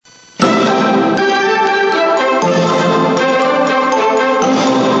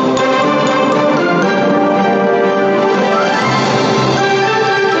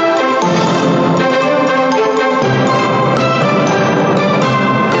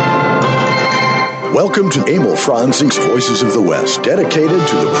Welcome to Emil Franzi's Voices of the West, dedicated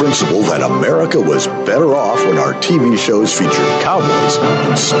to the principle that America was better off when our TV shows featured cowboys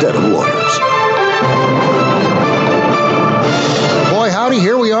instead of lawyers. Boy, howdy,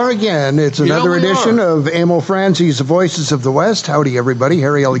 here we are again. It's another edition of Emil Franzi's Voices of the West. Howdy, everybody.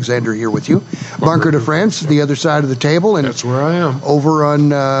 Harry Alexander here with you. Bunker de France, the other side of the table. And that's where I am. Over on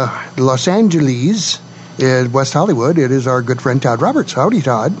Los Angeles, in West Hollywood, it is our good friend Todd Roberts. Howdy,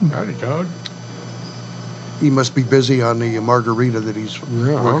 Todd. Howdy, Todd. He must be busy on the margarita that he's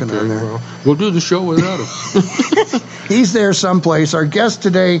working on there. Well, we'll do the show without him. He's there someplace. Our guest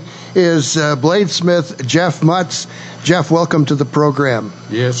today is bladesmith Jeff Mutz. Jeff, welcome to the program.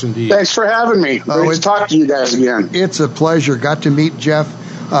 Yes, indeed. Thanks for having me. Great to talk to you guys again. It's a pleasure. Got to meet Jeff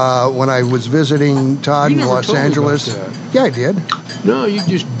when I was visiting Todd in Los Angeles. Yeah, I did. No, you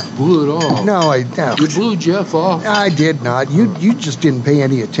just blew it off. No. You blew Jeff off. I did not. You just didn't pay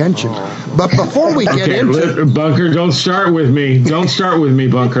any attention. Oh. But before we get into Bunker, don't start with me. Don't start with me,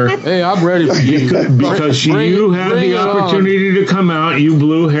 Bunker. Hey, I'm ready for you. Because you had the opportunity to come out. You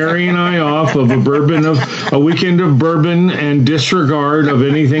blew Harry and I off of a weekend of bourbon and disregard of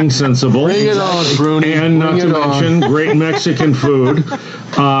anything sensible. Bring it on, Bruni. And not to mention great Mexican food.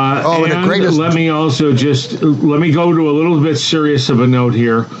 And let me also let me go to a little bit serious of a note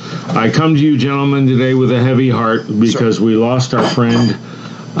here. I come to you gentlemen today with a heavy heart because we lost our friend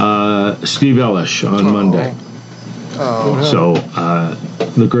Steve Ellish on Monday. So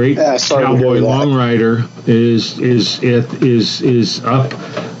the great cowboy long rider is up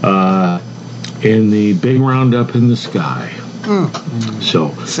in the big round up in the sky.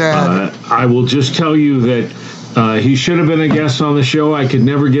 So I will just tell you that he should have been a guest on the show. I could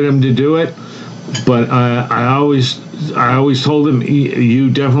never get him to do it, but I always told him, you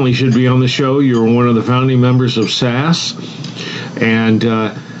definitely should be on the show. You're one of the founding members of SAS. And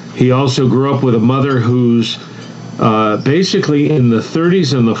he also grew up with a mother who's basically in the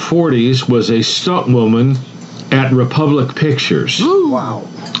 30s and the 40s was a stunt woman at Republic Pictures. Ooh, wow.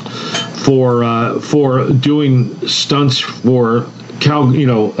 For doing stunts for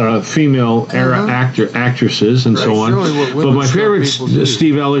female era actresses and so on. But my favorite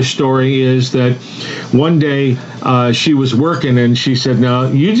Steve Ellish story is that one day she was working and she said, "Now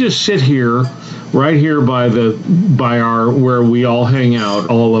you just sit here, right here by our where we all hang out,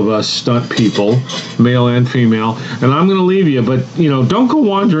 all of us stunt people, male and female, and I'm going to leave you, but don't go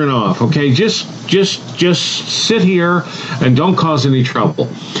wandering off, okay? Just sit here and don't cause any trouble."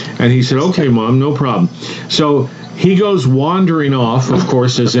 And he said, "Okay, Mom, no problem." So he goes wandering off, of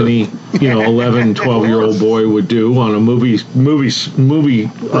course, as any 11, 12-year-old boy would do on a movie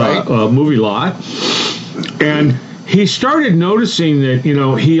lot, and he started noticing that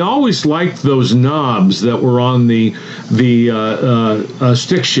he always liked those knobs that were on the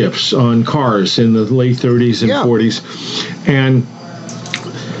stick shifts on cars in the late 30s and 40s, and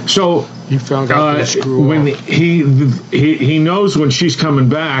so. He found out when he knows when she's coming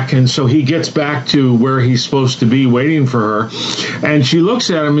back, and so he gets back to where he's supposed to be waiting for her, and she looks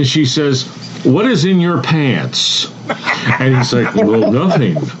at him and she says, "What is in your pants?" And he's like, "Well,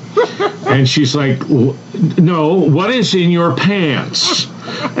 nothing." And she's like, "No, what is in your pants?"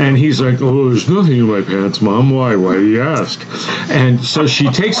 And he's like, "Oh, there's nothing in my pants, Mom. Why do you ask?" And so she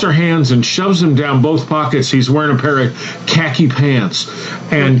takes her hands and shoves them down both pockets. He's wearing a pair of khaki pants,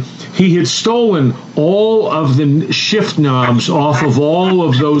 and he had stolen all of the shift knobs off of all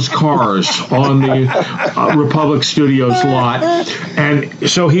of those cars on the Republic Studios lot, and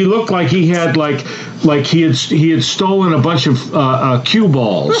so he looked like he had like he had stolen a bunch of cue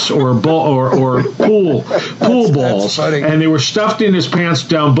balls or pool balls, and they were stuffed in his pants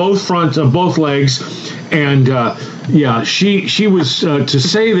down both fronts of both legs, and she was to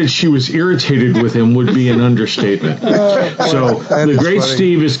say that she was irritated with him would be an understatement. So the great funny.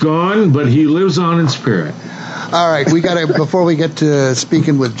 Steve is gone, but he lives on in spirit. All right, we got to before we get to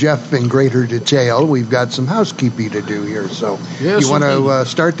speaking with Jeff in greater detail, we've got some housekeeping to do here. So you want to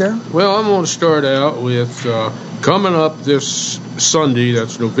start there? Well, I'm going to start out with coming up this Sunday.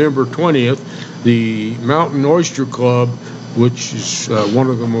 That's November 20th. The Mountain Oyster Club, which is one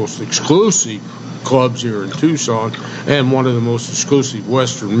of the most exclusive clubs here in Tucson and one of the most exclusive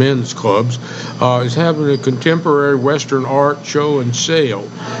Western men's clubs, is having a contemporary Western art show and sale.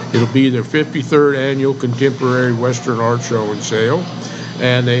 It'll be their 53rd annual contemporary Western art show and sale,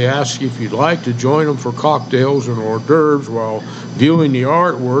 and they ask if you'd like to join them for cocktails and hors d'oeuvres while viewing the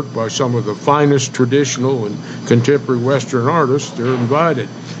artwork by some of the finest traditional and contemporary Western artists. They're invited.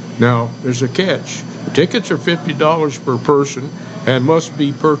 Now, there's a catch. Tickets are $50 per person and must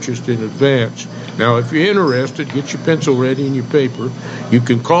be purchased in advance. Now, if you're interested, get your pencil ready and your paper. You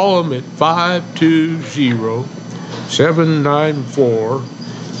can call them at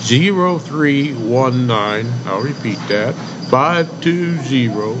 520-794-0319. I'll repeat that,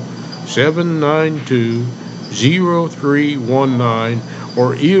 520-792-0319,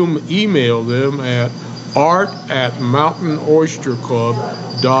 or email them at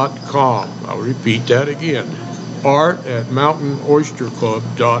art@mountainoysterclub.com. I'll repeat that again,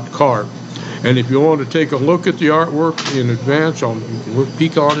 art@mountainoysterclub.com. And if you want to take a look at the artwork in advance, you can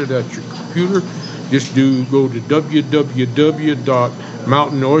peek on it at your computer. Just go to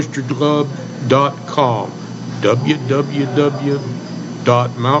www.mountainoysterclub.com,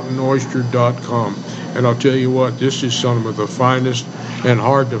 www.mountainoyster.com. And I'll tell you what, this is some of the finest and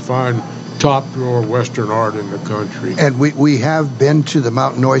hard to find top drawer Western art in the country. And we have been to the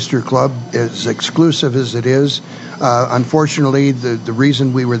Mountain Oyster Club, as exclusive as it is. Unfortunately, the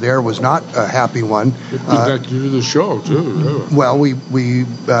reason we were there was not a happy one. Back to the show, too. Yeah. Well, we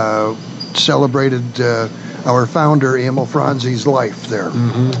celebrated our founder, Emil Franzi's life there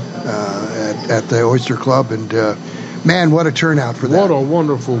at the Oyster Club, and man, what a turnout for that! What a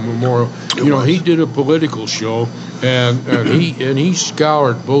wonderful memorial! He did a political show, and he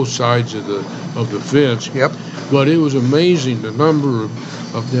scoured both sides of the fence. Yep. But it was amazing the number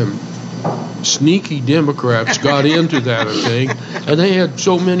of them sneaky Democrats got into that thing, and they had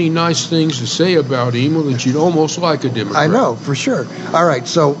so many nice things to say about Emil that you'd almost like a Democrat. I know, for sure. All right,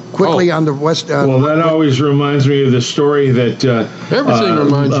 so quickly on the West... well, that always reminds me of the story that everything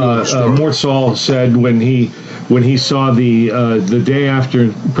reminds you of the story. Mutz said when he saw the day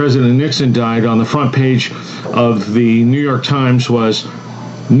after President Nixon died, on the front page of the New York Times was,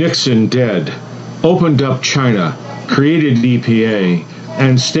 "Nixon dead, opened up China, created EPA,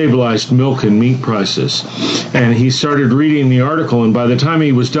 and stabilized milk and meat prices." And he started reading the article, and by the time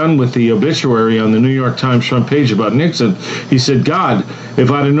he was done with the obituary on the New York Times front page about Nixon, he said, "God, if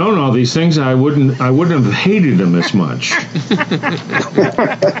I'd have known all these things, I wouldn't have hated him as much." Yeah,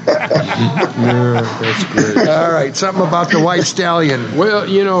 that's great. All right, something about the White Stallion. Well,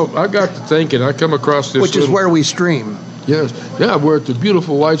 I got to thinking, I come across this, which is where we stream. Yes, yeah, we're at the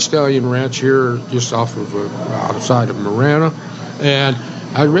beautiful White Stallion Ranch here, just off of outside of Marana. And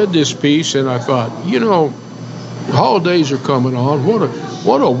I read this piece and I thought, holidays are coming on.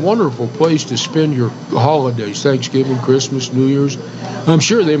 What a wonderful place to spend your holidays, Thanksgiving, Christmas, New Year's. I'm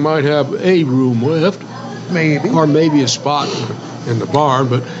sure they might have a room left. Maybe. Or maybe a spot in the barn.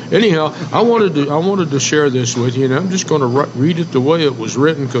 But anyhow, I wanted to share this with you, and I'm just going to read it the way it was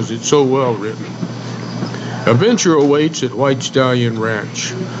written because it's so well written. Adventure awaits at White Stallion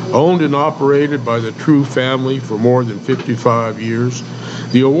Ranch. Owned and operated by the True family for more than 55 years,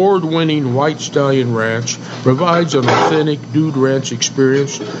 the award-winning White Stallion Ranch provides an authentic dude ranch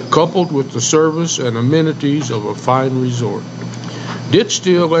experience coupled with the service and amenities of a fine resort. Ditch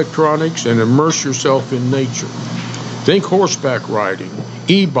the electronics and immerse yourself in nature. Think horseback riding,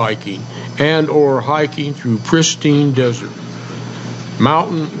 e-biking, and or hiking through pristine desert.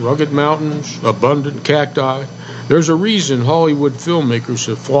 Rugged mountains, abundant cacti. There's a reason Hollywood filmmakers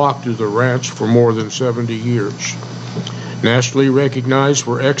have flocked to the ranch for more than 70 years. Nationally recognized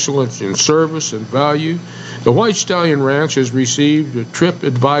for excellence in service and value, the White Stallion Ranch has received a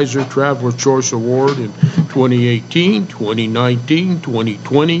TripAdvisor Traveler Choice Award in 2018, 2019,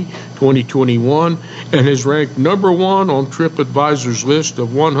 2020, 2021, and has ranked number one on TripAdvisor's list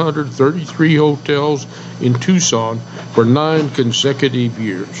of 133 hotels in Tucson for 9 consecutive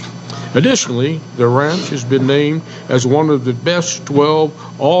years. Additionally, the ranch has been named as one of the best 12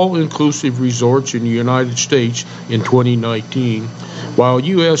 all-inclusive resorts in the United States in 2019, while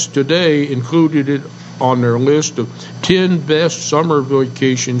U.S. Today included it on their list of 10 best summer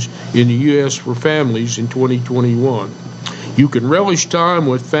vacations in the U.S. for families in 2021. You can relish time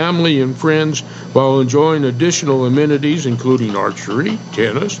with family and friends while enjoying additional amenities including archery,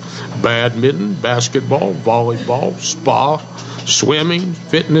 tennis, badminton, basketball, volleyball, spa, swimming,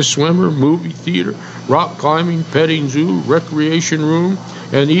 fitness swimmer, movie theater, rock climbing, petting zoo, recreation room,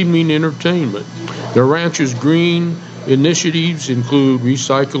 and evening entertainment. The ranch's green initiatives include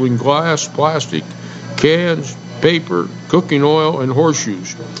recycling glass, plastic, cans, paper, cooking oil, and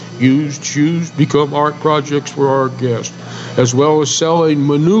horseshoes. Used shoes become art projects for our guests, as well as selling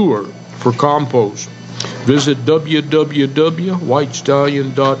manure for compost. Visit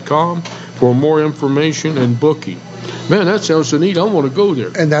www.whitestallion.com for more information and booking. Man, that sounds so neat. I want to go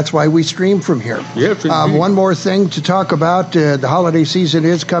there. And that's why we stream from here. Yes, one more thing to talk about. The holiday season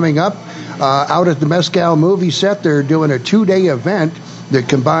is coming up. Out at the Mescal movie set, they're doing a 2-day event that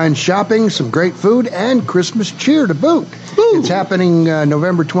combines shopping, some great food, and Christmas cheer to boot. Ooh. It's happening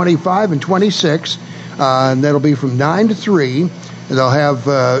November 25 and 26, and that'll be from 9 to 3. They'll have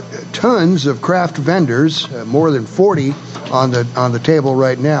tons of craft vendors, more than 40 on the table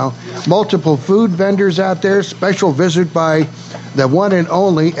right now. Multiple food vendors out there. Special visit by the one and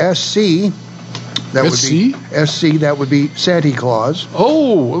only SC. That would be Santa Claus.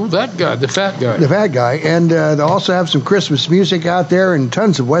 Oh, that guy, the fat guy. The fat guy. And they'll also have some Christmas music out there and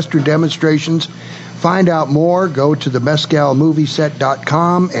tons of Western demonstrations. Find out more. Go to the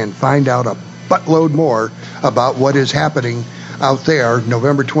mescalmovieset.com and find out a buttload more about what is happening out there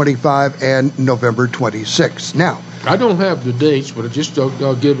November 25 and November 26. Now, I don't have the dates, but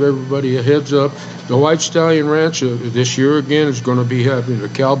I'll give everybody a heads up. The White Stallion Ranch this year again is going to be having a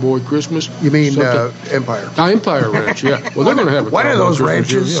cowboy Christmas. You mean Empire? Empire Ranch, yeah. Well, they're going to have a one of those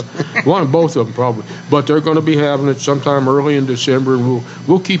ranches. Yeah. Both of them probably, but they're going to be having it sometime early in December, and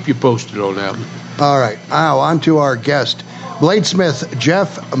we'll keep you posted on that one. All right. Now on to our guest, bladesmith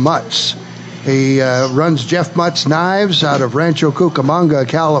Jeff Mutz. He runs Jeff Mutz Knives out of Rancho Cucamonga,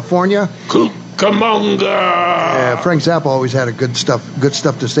 California. Cucamonga. Frank Zappa always had good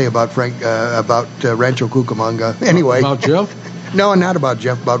stuff to say about Rancho Cucamonga. Anyway, about Jeff? No, not about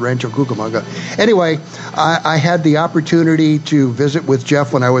Jeff. About Rancho Cucamonga. Anyway, I had the opportunity to visit with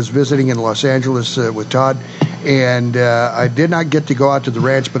Jeff when I was visiting in Los Angeles with Todd, and I did not get to go out to the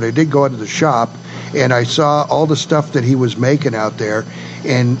ranch, but I did go out to the shop, and I saw all the stuff that he was making out there,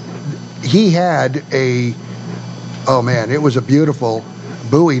 and he had it was a beautiful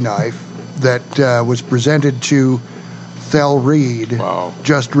Bowie knife that was presented to Thel Reed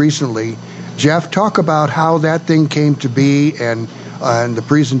just recently. Jeff, talk about how that thing came to be and the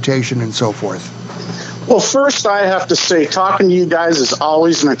presentation and so forth. Well, first I have to say, talking to you guys is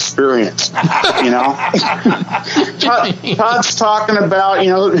always an experience. Todd's talking about,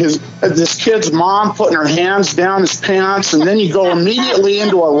 this kid's mom putting her hands down his pants, and then you go immediately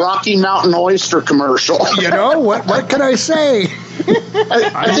into a Rocky Mountain oyster commercial. What can I say?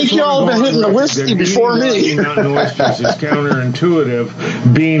 I think y'all have been hitting the whiskey before me. Mountain oysters is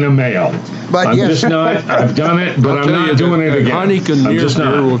counterintuitive, being a male. But I've done it, but I'm not doing it again. Heineken near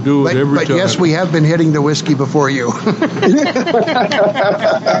here will do it every time. But yes, we have been hitting the whiskey before you.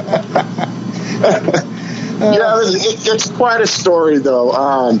 It's quite a story, though.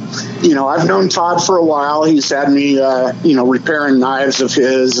 I've known Todd for a while. He's had me, repairing knives of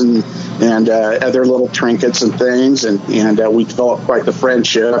his and other little trinkets and things, and we developed quite the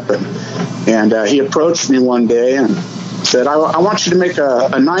friendship. And he approached me one day and said, I want you to make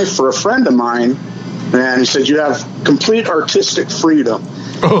a knife for a friend of mine. And he said, you have complete artistic freedom.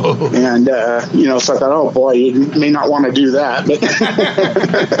 Oh. And, so I thought, oh, boy, you may not want to do that.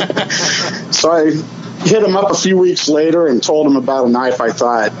 So I hit him up a few weeks later and told him about a knife. I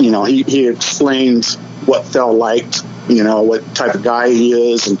thought, he explained what Thel liked, what type of guy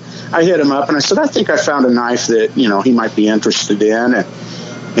he is. And I hit him up and I said, I think I found a knife that, he might be interested in.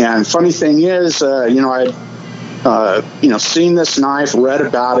 And funny thing is, I'd seen this knife, read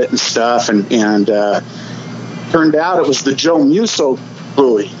about it and stuff, and turned out it was the Joe Musso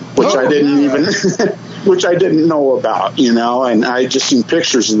Bowie, which I didn't know about, and I had just seen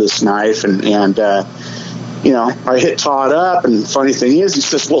pictures of this knife, and I hit Todd up, and funny thing is, he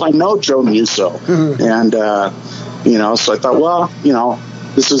says, well, I know Joe Musso, and so I thought, well,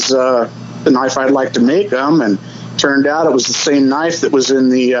 this is the knife I'd like to make him, and turned out it was the same knife that was in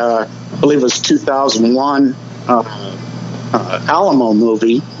the, I believe it was 2001 Alamo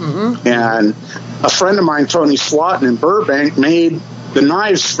movie, and a friend of mine, Tony Swatton in Burbank, made the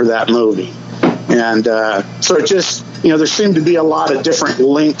knives for that movie. And so it just, there seemed to be a lot of different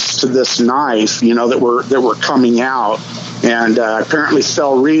links to this knife, that were coming out. And apparently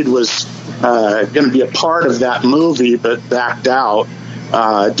Thel Reed was going to be a part of that movie, but backed out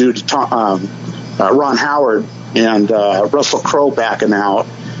due to Ron Howard and Russell Crowe backing out.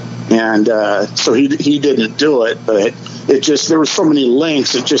 And so he didn't do it, but there were so many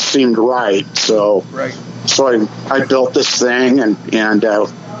links, it just seemed right. So I built this thing, and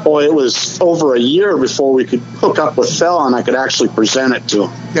it was over a year before we could hook up with Thel and I could actually present it to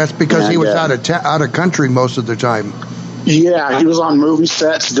him. That's because he was out of country most of the time. Yeah, he was on movie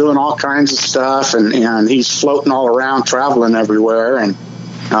sets doing all kinds of stuff, and he's floating all around, traveling everywhere. And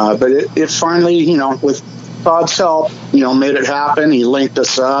but it finally, with Todd's help, made it happen. He linked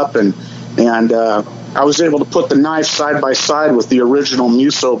us up, and I was able to put the knife side by side with the original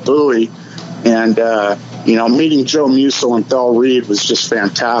Musso Bowie, and meeting Joe Musso and Thel Reed was just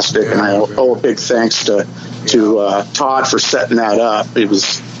fantastic, and I owe a big thanks to Todd for setting that up. It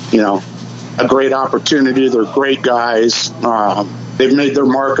was, a great opportunity. They're great guys. They've made their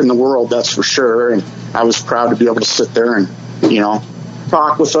mark in the world, that's for sure. And I was proud to be able to sit there and,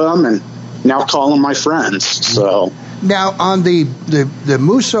 talk with them and now call them my friends. So now on the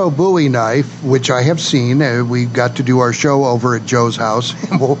Musso Bowie knife, which I have seen, we got to do our show over at Joe's house.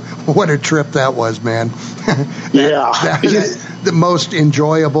 What a trip that was, man. The most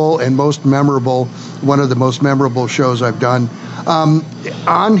enjoyable and most memorable, one of the most memorable shows I've done.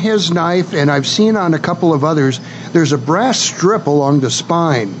 On his knife, and I've seen on a couple of others, there's a brass strip along the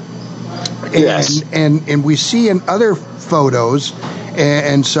spine. Yes. And we see in other photos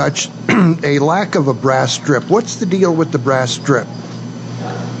and such a lack of a brass strip. What's the deal with the brass strip?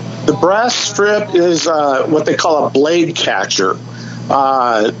 The brass strip is what they call a blade catcher.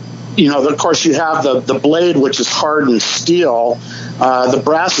 Of course, you have the blade, which is hardened steel. The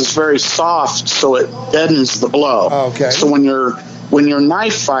brass is very soft, so it deadens the blow. Okay. So when you're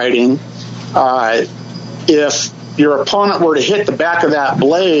knife fighting, if your opponent were to hit the back of that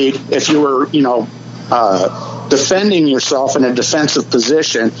blade, if you were, defending yourself in a defensive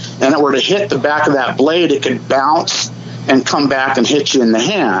position, and it were to hit the back of that blade, it could bounce and come back and hit you in the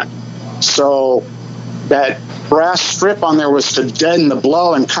hand. So that brass strip on there was to deaden the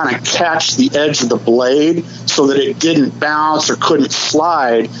blow and kind of catch the edge of the blade so that it didn't bounce or couldn't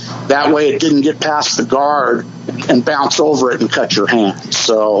slide. That way it didn't get past the guard and bounce over it and cut your hand.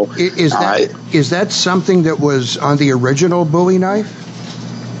 So is that something that was on the original Bowie knife?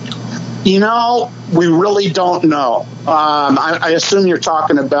 We really don't know. I assume you're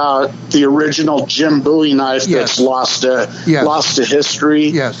talking about the original Jim Bowie knife that's lost to history.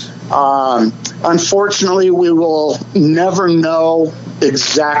 Yes. Unfortunately, we will never know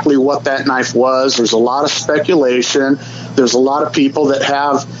exactly what that knife was. There's a lot of speculation. There's a lot of people that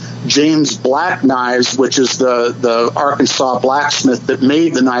have James Black knives, which is the Arkansas blacksmith that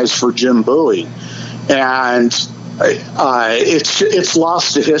made the knives for Jim Bowie. And it's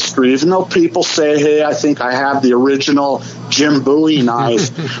lost to history. Even though people say, hey, I think I have the original Jim Bowie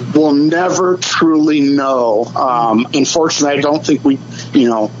knife, we'll never truly know. Unfortunately, I don't think we,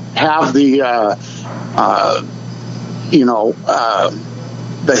 have the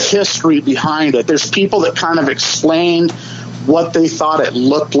history behind it. There's people that kind of explained what they thought it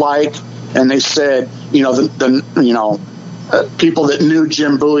looked like, and they said, people that knew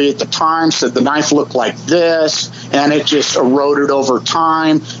Jim Bowie at the time said the knife looked like this, and it just eroded over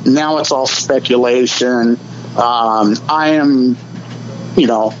time. Now it's all speculation. I am,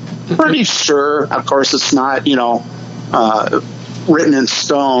 pretty sure. Of course, it's not, written in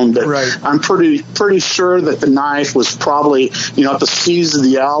stone, but right. I'm pretty sure that the knife was probably, at the Seas of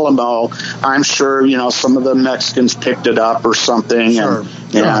the Alamo. I'm sure, some of the Mexicans picked it up or something. Sure.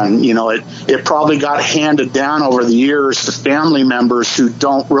 And it probably got handed down over the years to family members who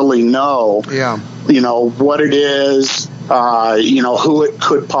don't really know, what it is, who it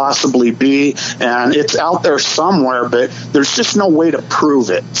could possibly be. And it's out there somewhere, but there's just no way to prove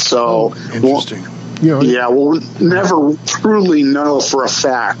it. So interesting. We'll never truly know for a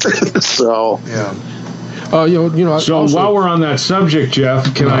fact. So, So while we're on that subject,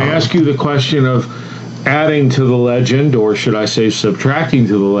 Jeff, can I ask you the question of adding to the legend, or should I say subtracting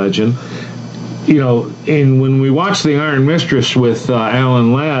to the legend? When we watch The Iron Mistress with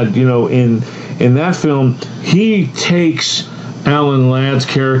Alan Ladd, in that film, he takes Alan Ladd's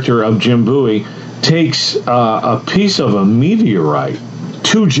character of Jim Bowie, takes a piece of a meteorite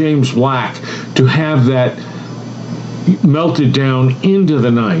to James Black to have that melted down into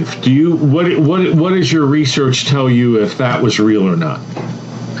the knife. What does your research tell you if that was real or not?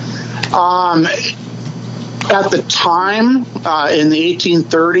 At the time, in the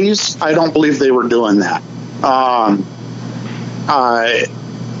 1830s, I don't believe they were doing that. I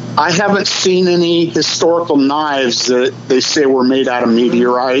haven't seen any historical knives that they say were made out of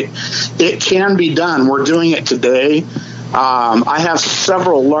meteorite. It can be done. We're doing it today. I have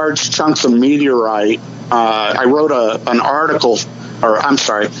several large chunks of meteorite. I wrote an article,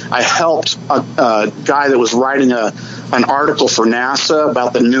 I helped a guy that was writing an article for NASA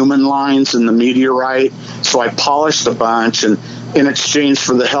about the Newman lines and the meteorite. So I polished a bunch, and in exchange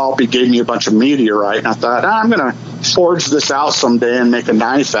for the help, he gave me a bunch of meteorite. And I thought, I'm going to forge this out someday and make a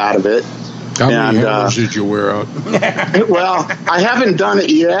knife out of it. How many hammers did you wear out? Well, I haven't done it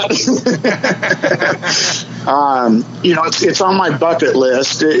yet. It's on my bucket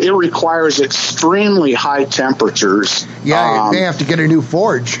list. It requires extremely high temperatures. Yeah, they have to get a new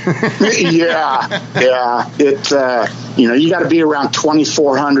forge. Yeah. It you got to be around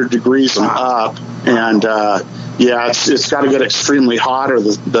 2,400 degrees and up. And it's got to get extremely hot, or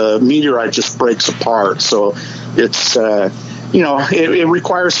the meteorite just breaks apart. So it's it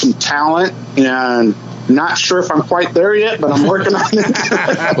requires some talent, and not sure if I'm quite there yet, but I'm working on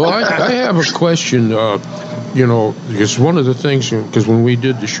it. Well, I have a question. Because one of the things, because when we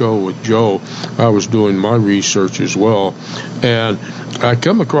did the show with Joe, I was doing my research as well, and I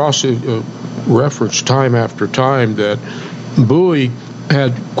come across a reference time after time that Bowie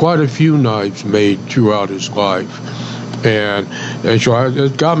had quite a few knives made throughout his life. And so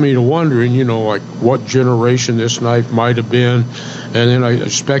it got me to wondering, like what generation this knife might have been. And then I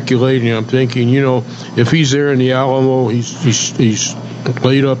speculating, I'm thinking, if he's there in the Alamo, he's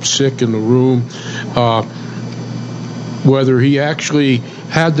laid up sick in the room, whether he actually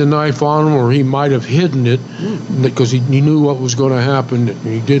had the knife on him or he might have hidden it because he knew what was going to happen and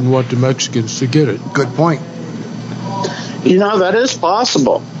he didn't want the Mexicans to get it. Good point. That is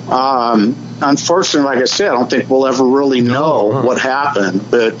possible. Unfortunately, like I said, I don't think we'll ever really know what happened.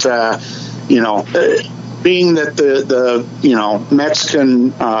 But, being that the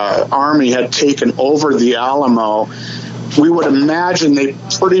Mexican army had taken over the Alamo, we would imagine they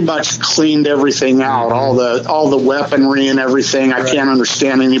pretty much cleaned everything out, all the weaponry and everything. I can't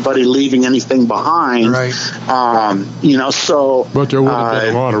understand anybody leaving anything behind. Right. So. But there would have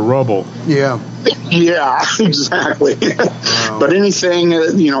been a lot of rubble. Yeah. Yeah, exactly. Wow. But anything,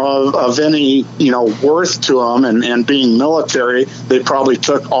 of any, worth to them and being military, they probably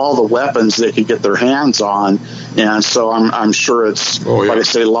took all the weapons they could get their hands on. And so I'm sure it's, like I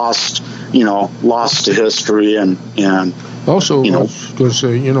say, lost to history and also, I was going to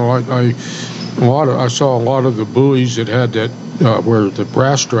say, I saw a lot of the buoys that had that, where the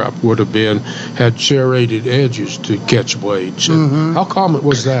brass strap would have been, had serrated edges to catch blades. Mm-hmm. How common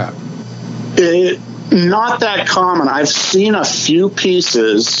was that? Not that common. I've seen a few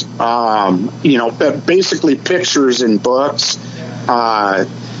pieces, basically pictures in books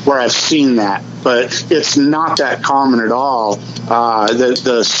where I've seen that, but it's not that common at all.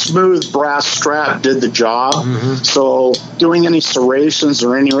 The smooth brass strap did the job, so doing any serrations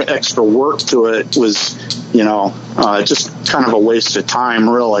or any extra work to it was, just kind of a waste of time,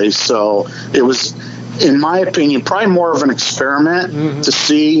 really. So it was, in my opinion, probably more of an experiment to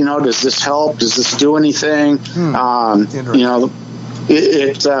see, does this help? Does this do anything? Not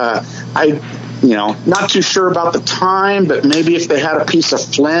too sure about the time, but maybe if they had a piece of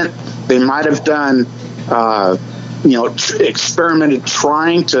flint, they might have done, experimented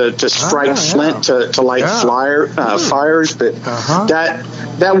trying to strike flint to light fires, but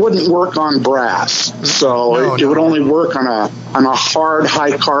that wouldn't work on brass. So it would only work on a hard,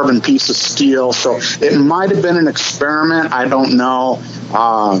 high carbon piece of steel. So it might have been an experiment. I don't know.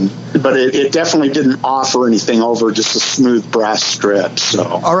 But it definitely didn't offer anything over just a smooth brass strip. So,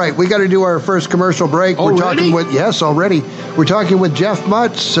 all right, we got to do our first commercial break. We're talking with We're talking with Jeff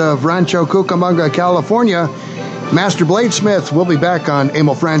Mutz of Rancho Cucamonga, California. Master Bladesmith. We'll be back on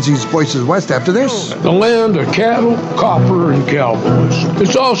Emil Franzi's Voices West after this. The land of cattle, copper, and cowboys.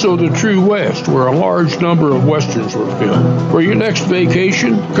 It's also the true West, where a large number of Westerns were filmed. For your next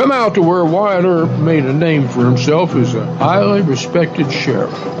vacation, come out to where Wyatt Earp made a name for himself as a highly respected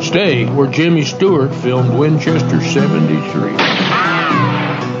sheriff. Stay where Jimmy Stewart filmed Winchester 73.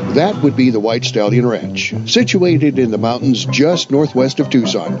 That would be the White Stallion Ranch. Situated in the mountains just northwest of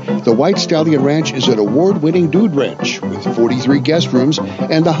Tucson, the White Stallion Ranch is an award-winning dude ranch with 43 guest rooms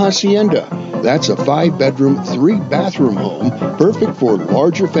and the Hacienda. That's a 5-bedroom, 3-bathroom home, perfect for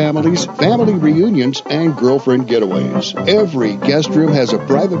larger families, family reunions, and girlfriend getaways. Every guest room has a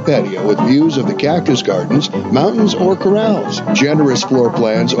private patio with views of the cactus gardens, mountains, or corrals. Generous floor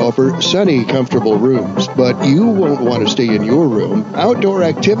plans offer sunny, comfortable rooms, but you won't want to stay in your room. Outdoor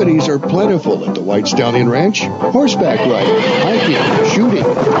activities are plentiful at the White Stallion Ranch. Horseback riding, hiking, shooting,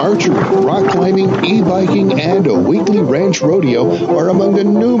 archery, rock climbing, e-biking, and a weekly ranch rodeo are among the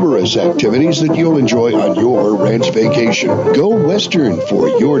numerous activities that you'll enjoy on your ranch vacation. Go Western for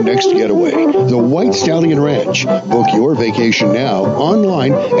your next getaway. The White Stallion Ranch. Book your vacation now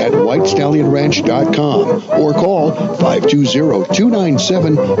online at whitestallionranch.com or call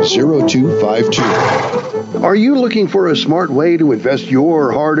 520-297-0252. Are you looking for a smart way to invest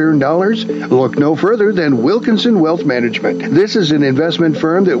your hard-earned dollars? Look no further than Wilkinson Wealth Management. This is an investment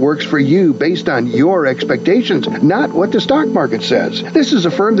firm that works for you based on your expectations, not what the stock market says. This is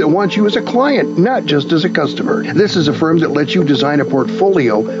a firm that wants you as a client, not just as a customer. This is a firm that lets you design a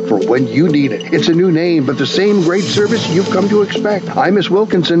portfolio for when you need it. It's a new name, but the same great service you've come to expect. Miss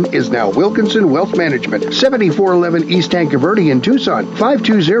Wilkinson is now Wilkinson Wealth Management, 7411 East Tanque Verde in Tucson,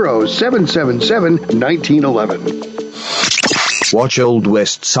 520-777-1911. Watch Old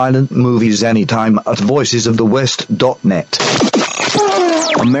West silent movies anytime at voicesofthewest.net.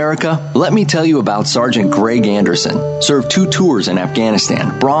 America, let me tell you about Sergeant Greg Anderson. Served 2 tours in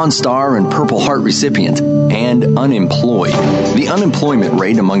Afghanistan, Bronze Star and Purple Heart recipient, and unemployed. The unemployment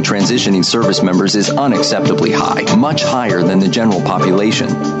rate among transitioning service members is unacceptably high, much higher than the general population.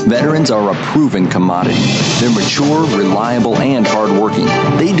 Veterans are a proven commodity. They're mature, reliable, and hardworking.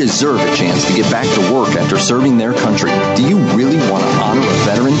 They deserve a chance to get back to work after serving their country. Do you really want to honor a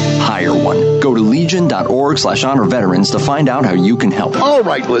veteran? Hire one. Go to legion.org/honor veterans to find out how you can help. All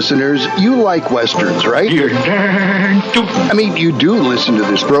right, listeners, you like Westerns, right? You're darn too. I mean, you do listen to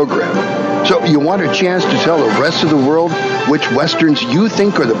this program. So you want a chance to tell the rest of the world which Westerns you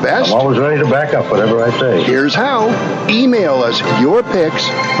think are the best? I'm always ready to back up whatever I say. Here's how. Email us your picks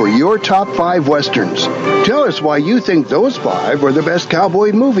for your top 5 Westerns. Tell us why you think those 5 are the best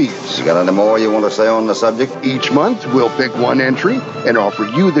cowboy movies. You got any more you want to say on the subject? Each month, we'll pick one entry and offer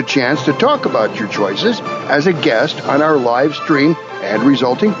you the chance to talk about your choices as a guest on our live stream and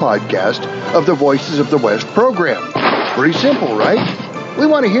resulting podcast of the Voices of the West program. Pretty simple, right? We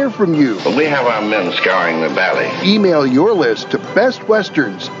want to hear from you. But we have our men scouring the valley. Email your list to Best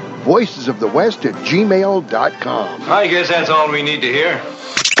Westerns, voicesofthewest@gmail.com. I guess that's all we need to hear.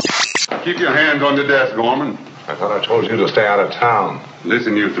 Keep your hands on the desk, Gorman. I thought I told you to stay out of town.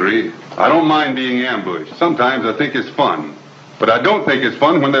 Listen, you 3. I don't mind being ambushed. Sometimes I think it's fun. But I don't think it's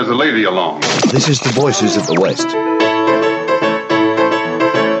fun when there's a lady along. This is the Voices of the West.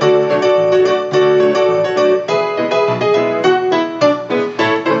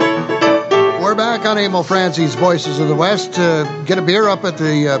 On Emil Francie's Voices of the West. Get a beer up at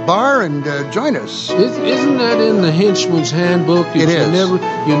the bar and join us. Isn't that in the henchman's handbook? It is.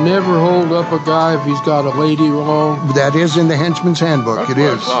 You never hold up a guy if he's got a lady wrong. That is in the henchman's handbook. That's It what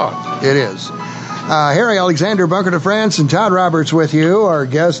I is. thought. It is. Harry Alexander, Bunker de France, and Todd Roberts with you. Our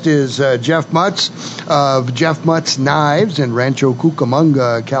guest is Jeff Mutz of Jeff Mutz Knives in Rancho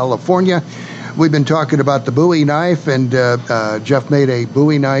Cucamonga, California. We've been talking about the Bowie knife, and Jeff made a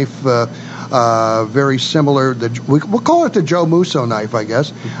Bowie knife very similar. We'll call it the Joe Musso knife, I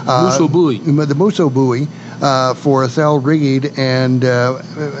guess. Musso Bowie. The Musso Bowie for Ethel Reed, and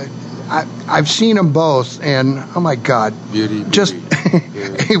I've seen them both, and oh my God, Beauty. Just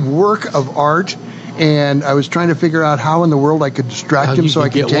a work of art. And I was trying to figure out how in the world I could distract him so I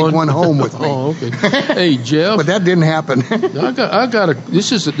could take one home with me. Oh, okay. Hey, Jeff. But that didn't happen. I got a.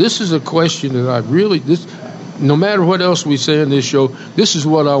 This is a question that I really no matter what else we say in this show, this is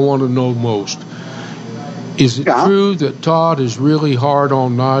what I want to know most. Is it true that Todd is really hard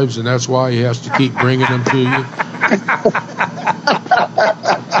on knives and that's why he has to keep bringing them to you?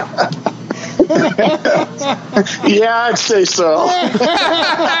 Yeah, I'd say so.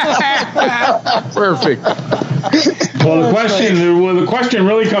 Perfect. Well, the question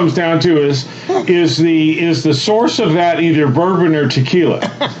really comes down to is the source of that either bourbon or tequila?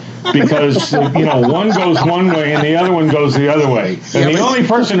 Because one goes one way and the other one goes the other way, and the only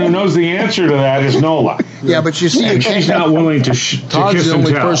person who knows the answer to that is Nola. Yeah, but you see, and she's not willing to Todd's kiss the and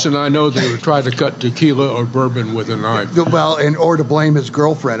only tell. person I know that would try to cut tequila or bourbon with a knife. Well, or to blame his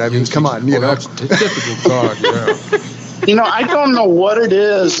girlfriend. I mean, come on, you know. That's typical Todd. Yeah. I don't know what it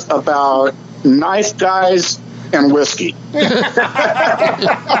is about knife guys and whiskey.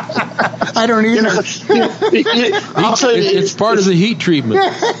 I don't either. I'll tell you, it's part of the heat treatment.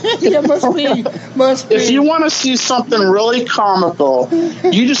 Yeah, must be. If you want to see something really comical,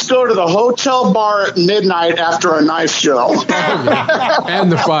 you just go to the hotel bar at midnight after a knife show.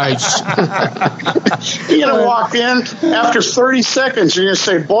 And the fights. You're going to walk in, after 30 seconds, you're going to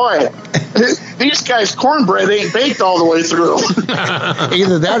say, boy, these guys' cornbread ain't baked all the way through.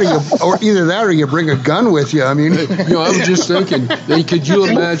 Either that or you bring a gun with you. I mean, I was just thinking, could you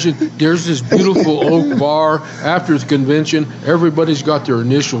imagine there's this beautiful oak bar after the convention, everybody's got their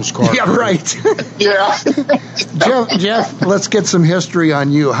initials carved. Yeah, right. Yeah. Jeff, let's get some history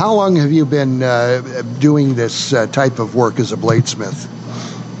on you. How long have you been doing this type of work as a bladesmith?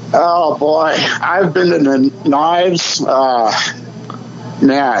 Oh, boy. I've been in the knives,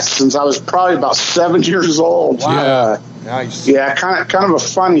 since I was probably about 7 years old. Wow. Nice. Yeah, kind of a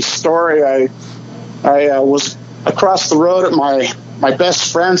funny story. I was across the road at my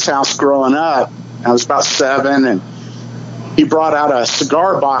best friend's house growing up. I was about 7, and he brought out a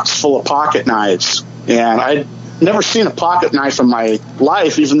cigar box full of pocket knives. And I'd never seen a pocket knife in my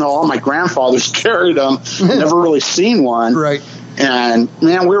life, even though all my grandfathers carried them. Never really seen one. Right. And,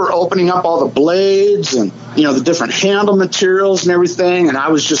 man, we were opening up all the blades and, the different handle materials and everything, and I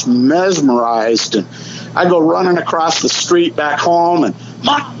was just mesmerized. And I go running across the street back home, and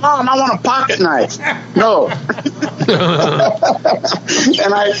Mom, I want a pocket knife. No.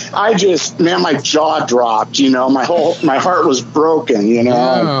 And I just, man, my jaw dropped, my heart was broken,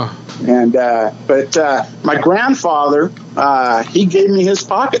 Yeah. And, but my grandfather, he gave me his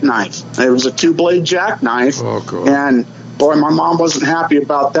pocket knife. It was a 2-blade jackknife. Oh, God. And boy, my mom wasn't happy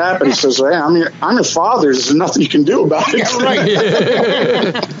about that, but he says, hey, I'm your father. There's nothing you can do about it. Yeah,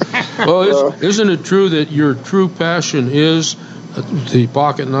 right. Well, isn't it true that your true passion is the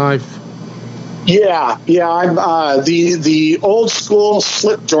pocket knife? Yeah. I'm the old school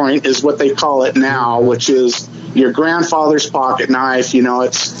slip joint is what they call it now, which is your grandfather's pocket knife.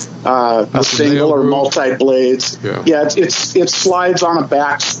 It's a single or multi blades. Yeah, it slides on a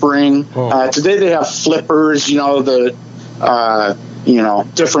back spring. Today they have flippers.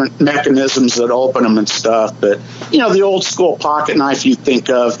 Different mechanisms that open them and stuff. But the old school pocket knife you think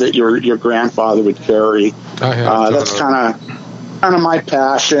of that your grandfather would carry. That's kind of my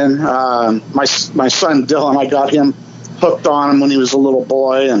passion. My son Dylan, I got him hooked on him when he was a little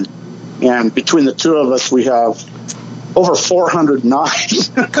boy, and between the two of us, we have over 400 knives.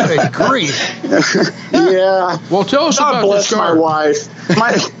 Good grief! Yeah. Well, tell us God about bless this my wife.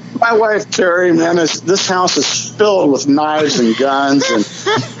 My wife Terry, man, this house is filled with knives and guns, and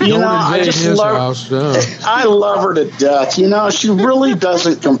I just love. I love her to death. She really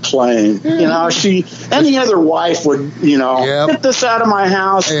doesn't complain. Any other wife would, get this out of my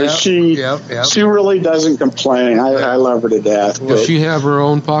house, but she really doesn't complain. I love her to death. Does she have her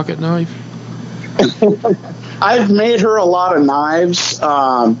own pocket knife? I've made her a lot of knives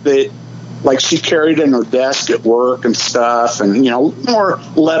that. Like she carried in her desk at work and stuff, and more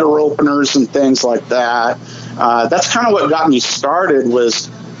letter openers and things like that. That's kind of what got me started. Was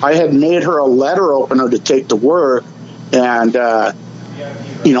I had made her a letter opener to take to work, and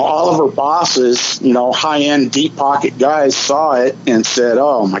all of her bosses, high-end deep pocket guys saw it and said,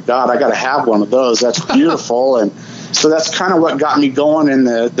 "Oh my God, I got to have one of those. That's beautiful." And so that's kind of what got me going in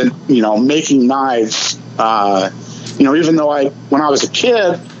the making knives. Even though when I was a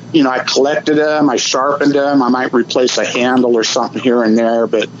kid. I collected them, I sharpened them, I might replace a handle or something here and there,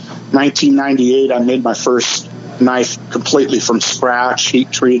 but 1998 I made my first knife completely from scratch,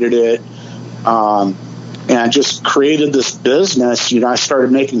 heat treated it, and just created this business. I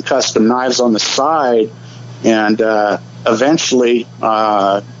started making custom knives on the side, and eventually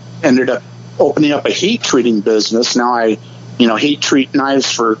ended up opening up a heat treating business. Now I heat treat knives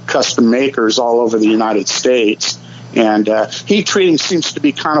for custom makers all over the United States. And heat treating seems to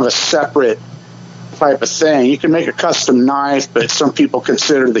be kind of a separate type of thing. You can make a custom knife, but some people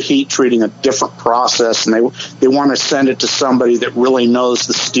consider the heat treating a different process, and they want to send it to somebody that really knows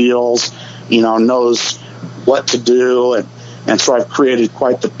the steels, knows what to do, and so I've created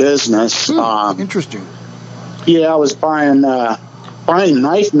quite the business. Interesting. Yeah, I was buying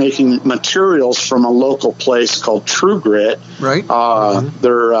knife making materials from a local place called True Grit. Right.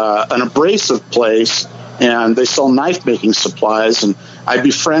 They're an abrasive place. And they sell knife-making supplies, and I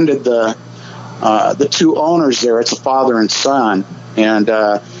befriended the two owners there. It's a father and son, and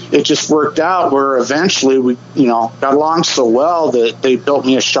it just worked out where eventually we, got along so well that they built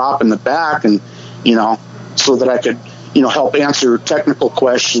me a shop in the back, and so that I could, help answer technical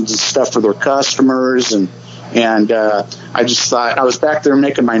questions and stuff for their customers, and I just thought I was back there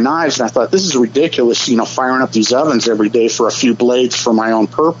making my knives, and I thought this is ridiculous, firing up these ovens every day for a few blades for my own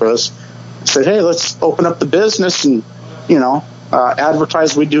purpose. I said, hey, let's open up the business and,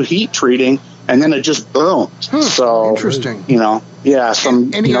 advertise we do heat treating, and then it just boomed. So interesting.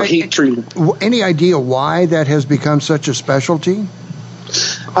 Heat treating. Any idea why that has become such a specialty?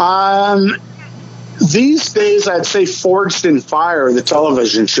 These days, I'd say Forged in Fire, the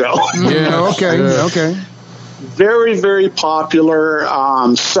television show. Yeah. Okay. Very, very popular.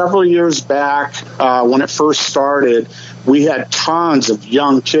 Several years back, when it first started, we had tons of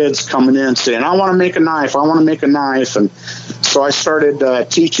young kids coming in saying, I want to make a knife. And so I started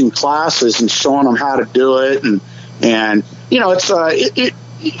teaching classes and showing them how to do it. And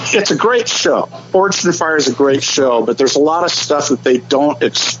it's a great show. Forged in Fire is a great show, but there's a lot of stuff that they don't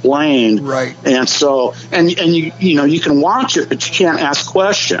explain. Right. And so, and you can watch it, but you can't ask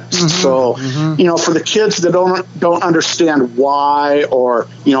questions. So, for the kids that don't understand why, or,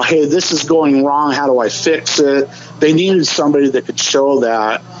 hey, this is going wrong, how do I fix it? They needed somebody that could show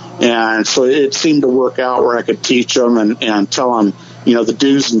that. And so it seemed to work out where I could teach them and tell them, the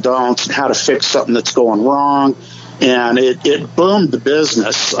do's and don'ts and how to fix something that's going wrong. And it boomed the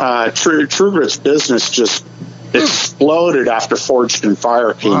business. True Grit's business just exploded after Forged in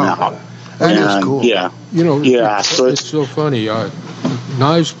Fire came out. That is cool. Yeah. So it's so funny.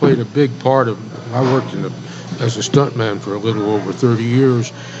 Knives played a big part of. I worked in the as a stuntman for a little over 30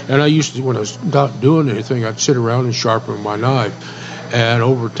 years. And I used to, when I was not doing anything, I'd sit around and sharpen my knife. And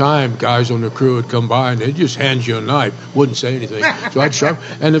over time, guys on the crew would come by and they'd just hand you a knife, wouldn't say anything. So I'd sharpen,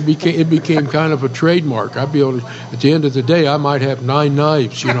 and it became kind of a trademark. I'd be able to, at the end of the day, I might have 9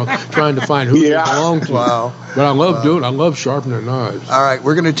 knives, trying to find who they belong to. Wow. But I love doing it. I love sharpening knives. All right,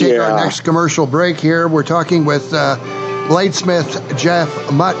 we're going to take our next commercial break here. We're talking with bladesmith Jeff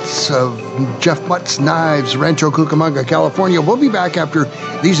Mutz of Jeff Mutz Knives, Rancho Cucamonga, California. We'll be back after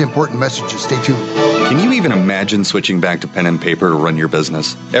these important messages. Stay tuned. Can you even imagine switching back to pen and paper to run your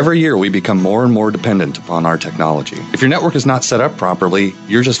business? Every year, we become more and more dependent upon our technology. If your network is not set up properly,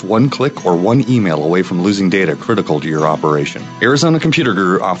 you're just one click or one email away from losing data critical to your operation. Arizona Computer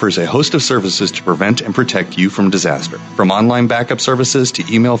Guru offers a host of services to prevent and protect you from disaster. From online backup services to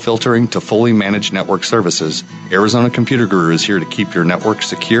email filtering to fully managed network services, Arizona Computer Guru is here to keep your network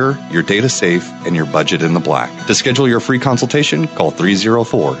secure, your data safe, and your budget in the black. To schedule your free consultation, call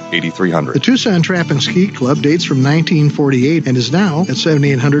 304-8300. The Tucson Trap and Ski Club dates from 1948 and is now at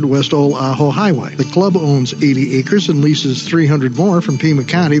 7800 West Old Ajo Highway. The club owns 80 acres and leases 300 more from Pima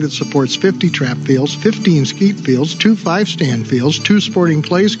County that supports 50 trap fields, 15 skeet fields, 2 5-stand fields, 2 sporting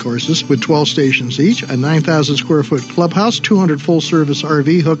clays courses with 12 stations each, a 9,000 square foot clubhouse, 200 full-service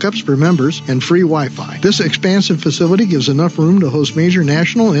RV hookups for members, and free Wi-Fi. This expansive facility gives enough room to host major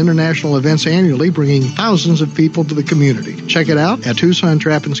national and international events annually, bringing thousands of people to the community. Check it out at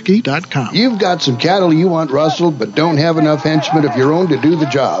TucsonTrapandSki.com. You've got some cattle you want rustled, but don't have enough henchmen of your own to do the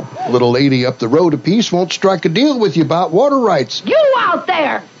job. Little lady up the road a piece won't strike a deal with you about water rights. You out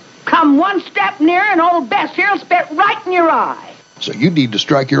there! Come one step near and old Bess here'll spit right in your eye. So you need to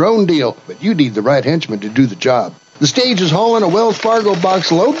strike your own deal, but you need the right henchman to do the job. The stage is hauling a Wells Fargo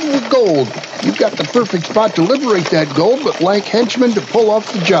box loaded with gold. You've got the perfect spot to liberate that gold, but lack henchmen to pull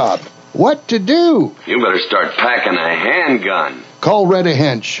off the job. What to do? You better start packing a handgun. Call Retta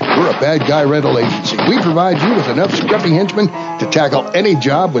Hench. We're a bad guy rental agency. We provide you with enough scruffy henchmen to tackle any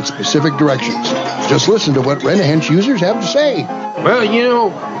job with specific directions. Just listen to what Retta Hench users have to say.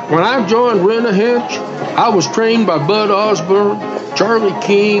 Well, when I joined Retta Hench, I was trained by Bud Osborne, Charlie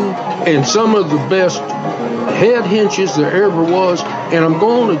King, and some of the best head henches there ever was, and I'm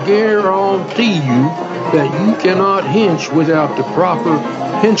going to guarantee you that you cannot hench without the proper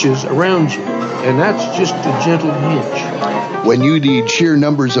henches around you, and that's just a gentle hench. When you need sheer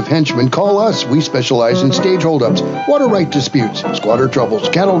numbers of henchmen, call us. We specialize in stage holdups, water right disputes, squatter troubles,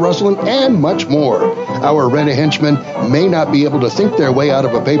 cattle rustling, and much more. Our Retta henchmen may not be able to think their way out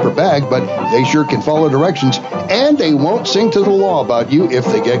of a paper bag, but they sure can follow directions, and they won't sing to the law about you if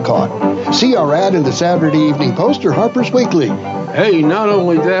they get caught. See our ad in the Saturday Evening Post or Harper's Weekly. Hey, not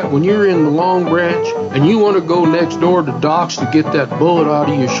only that, when you're in the Long Branch and you want to go next door to Doc's to get that bullet out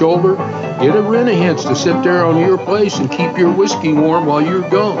of your shoulder, get a Retta Hench to sit there on your place and keep your whiskey warm while you're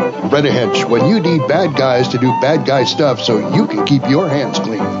gone. Retta Hench, when you need bad guys to do bad guy stuff so you can keep your hands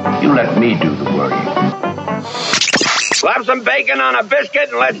clean. You let me do the work. Slap some bacon on a biscuit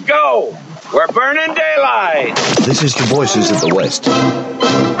and let's go. We're burning daylight. This is the Voices of the West.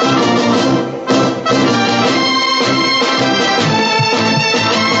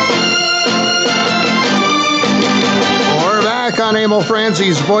 On Emil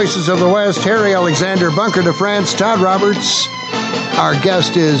Franzi's Voices of the West, Harry Alexander, Bunker de France, Todd Roberts. Our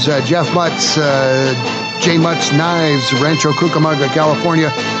guest is Jeff Mutz, J. Mutz Knives, Rancho Cucamonga, California.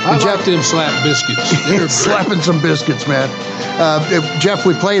 I like them slap biscuits. Slapping some biscuits, man. Jeff,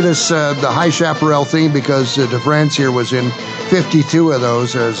 we play this, the High Chaparral theme because de France here was in 52 of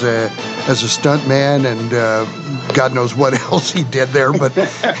those as a stunt man, and God knows what else he did there, but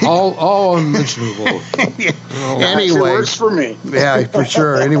all unmentionable. Anyway, it works for me. Yeah, for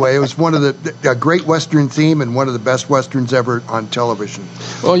sure. Anyway, it was one of a great Western theme and one of the best Westerns ever on television.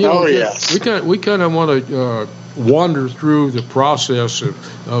 Well, yes. we kind of want to wander through the process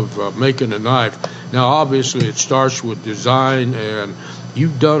of making a knife. Now, obviously, it starts with design, and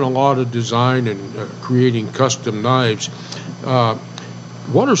you've done a lot of design and creating custom knives.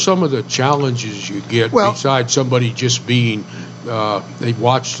 What are some of the challenges you get besides somebody just being they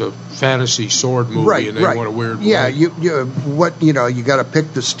watched a fantasy sword movie and they want to wear it? Yeah, you got to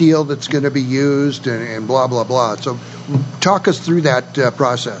pick the steel that's going to be used and blah blah blah. So, talk us through that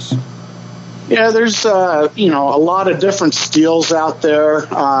process. Yeah, there's a lot of different steels out there.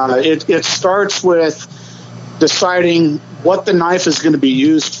 It starts with deciding what the knife is going to be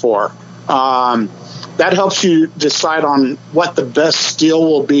used for. That helps you decide on what the best steel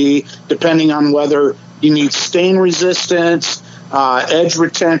will be, depending on whether you need stain resistance, edge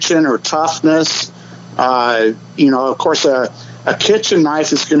retention, or toughness. Of course, a kitchen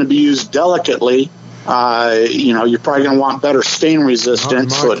knife is going to be used delicately, You're probably going to want better stain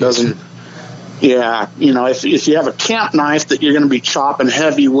resistance so it doesn't. Yeah, if you have a camp knife that you're going to be chopping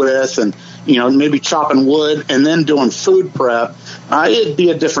heavy with, and maybe chopping wood and then doing food prep, it'd be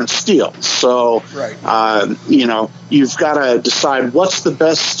a different steel. So, you've got to decide what's the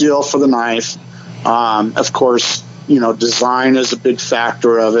best steel for the knife. Of course, design is a big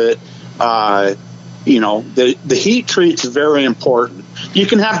factor of it. The heat treat's very important. You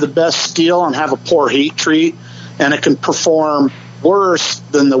can have the best steel and have a poor heat treat, and it can perform worse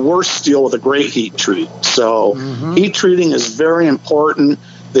than the worst steel with a great heat treat. So heat treating is very important.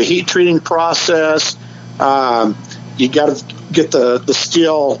 The heat treating process, you got to get the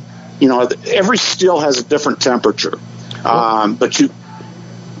steel, every steel has a different temperature. But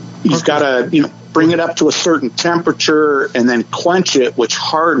you've got to, bring it up to a certain temperature and then quench it, which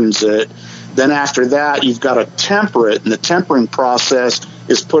hardens it. Then after that, you've got to temper it, and the tempering process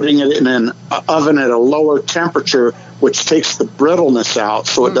is putting it in an oven at a lower temperature, which takes the brittleness out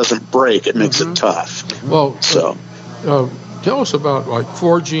so it doesn't break. It makes it tough. Well, tell us about like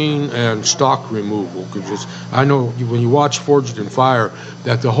forging and stock removal, because I know when you watch Forged in Fire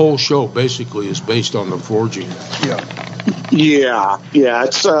that the whole show basically is based on the forging. Yeah.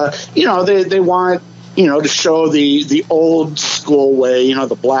 It's they want to show the old school way,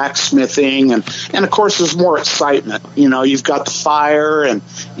 the blacksmithing, and of course there's more excitement. You've got the fire, and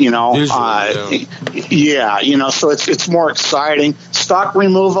so it's more exciting. Stock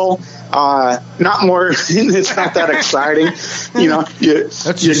removal, not more. It's not that exciting.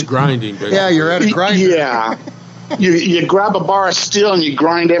 That's just grinding. Basically. Yeah, you're at a grinder. Yeah. You grab a bar of steel and you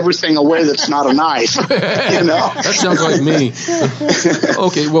grind everything away that's not a knife. That sounds like me.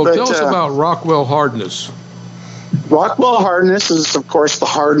 Okay, well, tell us about Rockwell hardness. Rockwell hardness is, of course, the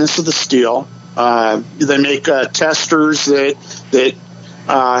hardness of the steel. They make testers that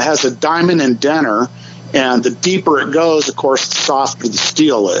has a diamond indenter, and the deeper it goes, of course, the softer the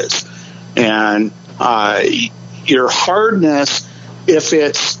steel is. And your hardness, if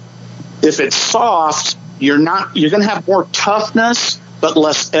it's soft, you're going to have more toughness but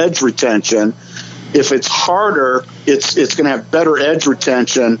less edge retention. If it's harder, it's going to have better edge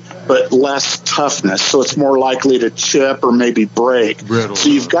retention but less toughness, so it's more likely to chip or maybe break. Brittle. So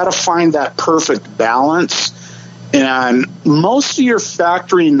you've got to find that perfect balance. And most of your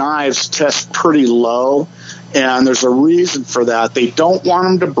factory knives test pretty low, and there's a reason for that. They don't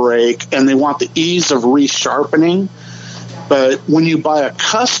want them to break, and they want the ease of resharpening. But when you buy a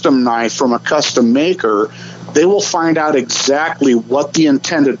custom knife from a custom maker, they will find out exactly what the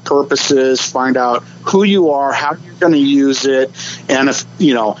intended purpose is, find out who you are, how you're going to use it, and if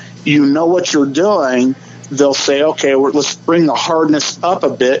you know what you're doing, they'll say, okay, let's bring the hardness up a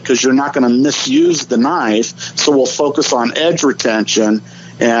bit because you're not going to misuse the knife, so we'll focus on edge retention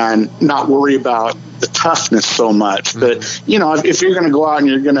and not worry about the toughness so much. But, if you're going to go out and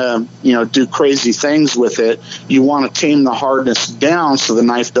you're going to, do crazy things with it, you want to tame the hardness down so the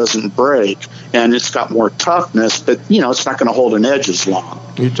knife doesn't break, and it's got more toughness, but, it's not going to hold an edge as long.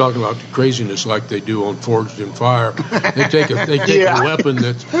 You're talking about the craziness like they do on Forged in Fire. They take a weapon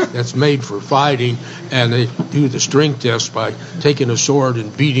that's made for fighting, and they do the strength test by taking a sword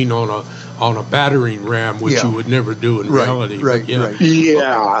and beating on a battering ram, which you would never do in reality. Right.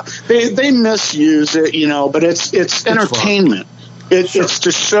 Yeah, they misuse it, but it's entertainment. It's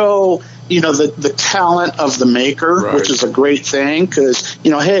to show the talent of the maker, which is a great thing because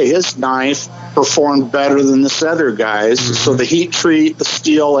hey, his knife performed better than this other guy's. So the heat treat, the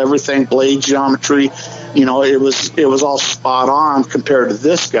steel, everything, blade geometry, it was all spot on compared to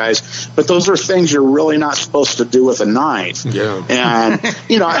this guy's. But those are things you're really not supposed to do with a knife. Yeah. And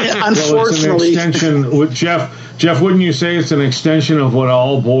unfortunately, well, it's an extension with Jeff, wouldn't you say it's an extension of what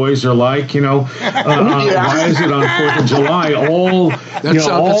all boys are like? Why is it on 4th of July? All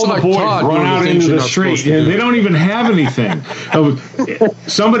the boys run out into the street, and they don't even have anything.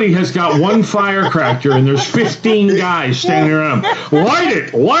 Somebody has got one firecracker, and there's 15 guys standing around. Light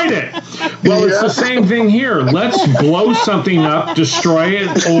it! Well, it's the same thing here. Let's blow something up, destroy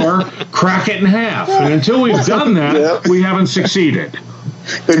it, or crack it in half. And until we've done that, we haven't succeeded.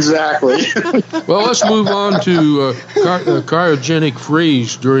 Exactly. Well, let's move on to cryogenic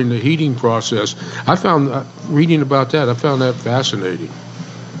freeze during the heating process. I found reading about that. I found that fascinating.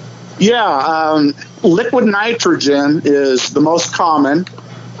 Yeah, liquid nitrogen is the most common.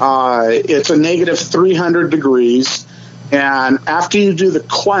 It's a negative 300 degrees, and after you do the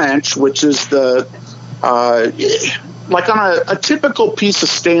quench, which is the like on a typical piece of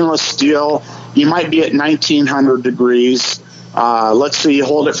stainless steel, you might be at 1900 degrees. Let's say you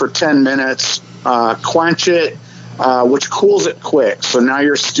hold it for 10 minutes, quench it, which cools it quick. So now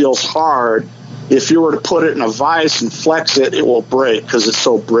your steel's hard. if you were to put it in a vise and flex it, it will break because it's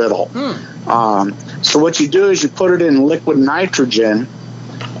so brittle. So what you do is you put it in liquid nitrogen.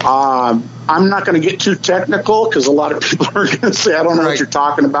 I'm not going to get too technical because a lot of people are going to say, I don't know what you're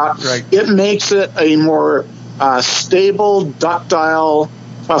talking about. It makes it a more stable, ductile,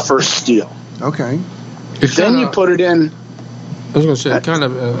 tougher steel. Okay. Then you put it in. I was going to say, it kind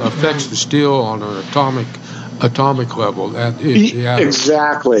of affects the steel on an atomic level.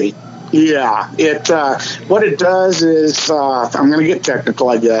 Exactly. Yeah. What it does is, I'm going to get technical,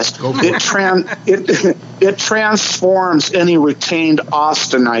 I guess. It transforms any retained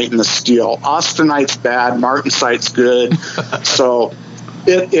austenite in the steel. Austenite's bad, martensite's good. So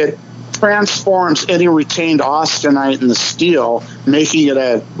it transforms any retained austenite in the steel, making it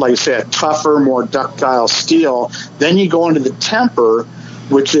a tougher, more ductile steel. Then you go into the temper,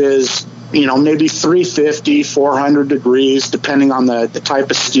 which is, maybe 350, 400 degrees, depending on the type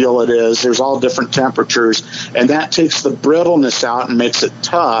of steel it is. There's all different temperatures, and that takes the brittleness out and makes it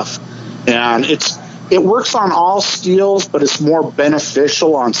tough. And it works on all steels, but it's more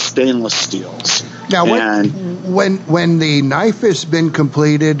beneficial on stainless steels. Now, when the knife has been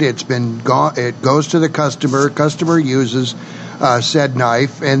completed, it goes to the customer. Customer uses said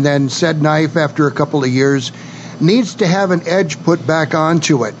knife, and then said knife, after a couple of years, needs to have an edge put back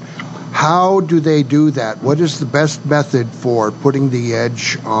onto it. How do they do that? What is the best method for putting the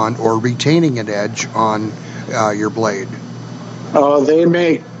edge on or retaining an edge on your blade? They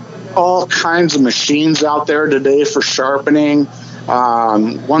make all kinds of machines out there today for sharpening.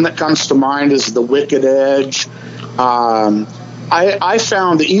 One that comes to mind is the Wicked Edge. I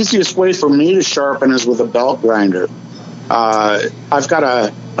found the easiest way for me to sharpen is with a belt grinder. I've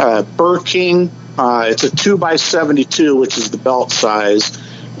got a Burr King. It's a 2x72, which is the belt size.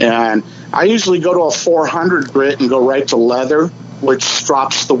 And I usually go to a 400 grit and go right to leather, which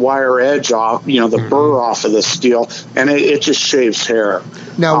strops the wire edge off, the burr off of the steel, and it just shaves hair.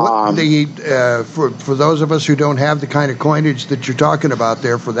 Now, for those of us who don't have the kind of coinage that you're talking about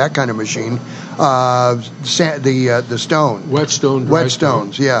there for that kind of machine, the stone.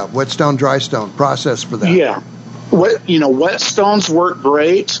 Whetstones, yeah. Whetstone, dry stone process for that. Yeah. Whetstones work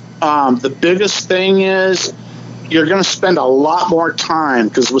great. The biggest thing is you're going to spend a lot more time,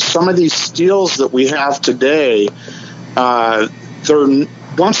 because with some of these steels that we have today,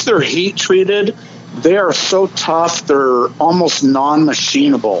 once they're heat treated, they are so tough they're almost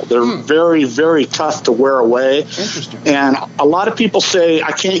non-machinable. They're very, very tough to wear away. Interesting. And a lot of people say,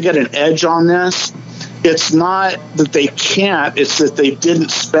 I can't get an edge on this. It's not that they can't, it's that they didn't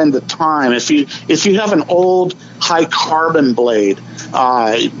spend the time. If you have an old high carbon blade,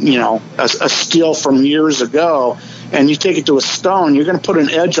 a steel from years ago, and you take it to a stone, you're going to put an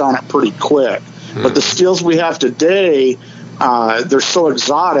edge on it pretty quick. But the steels we have today, they're so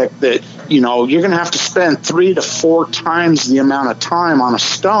exotic that, you're going to have to spend 3 to 4 times the amount of time on a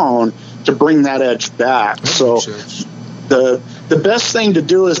stone to bring that edge back. The best thing to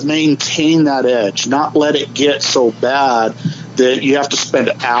do is maintain that edge, not let it get so bad that you have to spend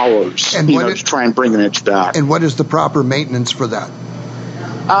hours to try and bring an edge back. And what is the proper maintenance for that?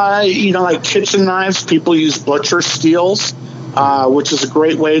 Like kitchen knives, people use butcher steels, which is a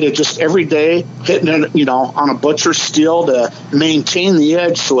great way to just every day hitting it, on a butcher steel to maintain the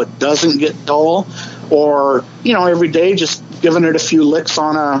edge so it doesn't get dull. Or, every day just giving it a few licks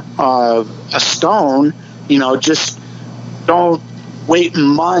on a stone, just don't wait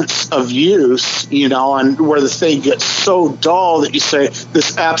months of use, and where the thing gets so dull that you say,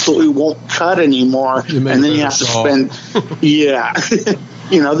 this absolutely won't cut anymore. And then you have to spend,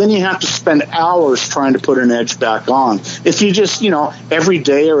 then you have to spend hours trying to put an edge back on. If you just, every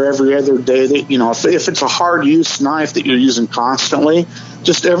day or every other day that, if it's a hard use knife that you're using constantly,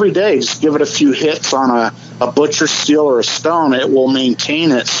 just every day, just give it a few hits on a butcher steel or a stone. It will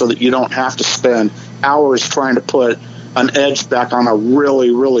maintain it so that you don't have to spend hours trying to put an edge back on a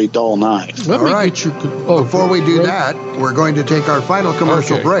really, really dull knife. All right. Before we do that, we're going to take our final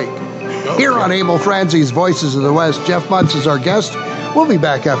commercial break. Here on Abel Franzi's Voices of the West, Jeff Mutz is our guest. We'll be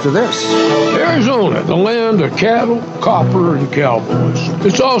back after this. Arizona, the land of cattle, copper, and cowboys.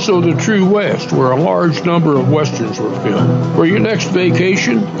 It's also the true West, where a large number of Westerns were filmed. For your next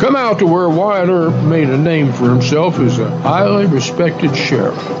vacation, come out to where Wyatt Earp made a name for himself as a highly respected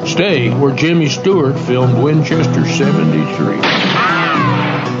sheriff. Stay where Jimmy Stewart filmed Winchester 73.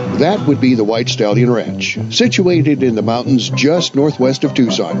 That would be the White Stallion Ranch. Situated in the mountains just northwest of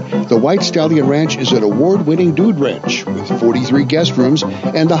Tucson, the White Stallion Ranch is an award-winning dude ranch with 43 guest rooms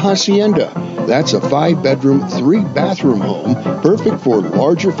and the Hacienda. That's a 5-bedroom, 3-bathroom home, perfect for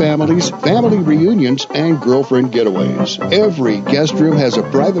larger families, family reunions, and girlfriend getaways. Every guest room has a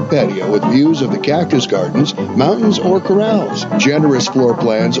private patio with views of the cactus gardens, mountains, or corrals. Generous floor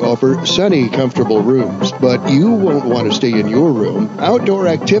plans offer sunny, comfortable rooms, but you won't want to stay in your room. Outdoor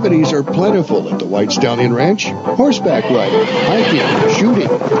activities are plentiful at the White Stallion Ranch. Horseback riding, hiking, shooting,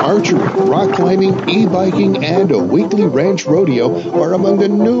 archery, rock climbing, e-biking, and a weekly ranch rodeo are among the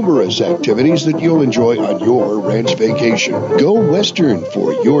numerous activities that you'll enjoy on your ranch vacation. Go Western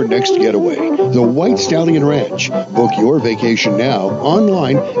for your next getaway. The White Stallion Ranch. Book your vacation now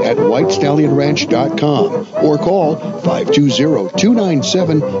online at whitestallionranch.com or call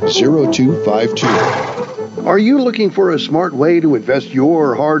 520-297-0252. Are you looking for a smart way to invest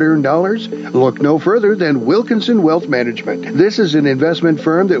your hard-earned dollars? Look no further than Wilkinson Wealth Management. This is an investment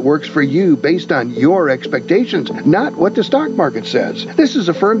firm that works for you based on your expectations, not what the stock market says. This is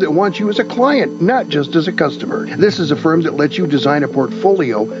a firm that wants you as a client, not just as a customer. This is a firm that lets you design a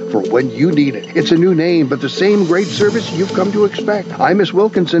portfolio for when you need it. It's a new name, but the same great service you've come to expect. I Miss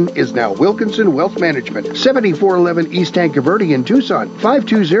Wilkinson is now Wilkinson Wealth Management, 7411 East Tankerverde in Tucson,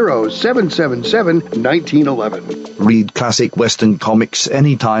 520-777-1911. Read classic Western comics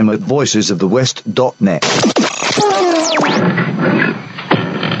anytime at voicesofthewest.net.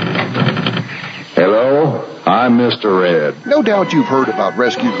 Hello, I'm Mr. Red. No doubt you've heard about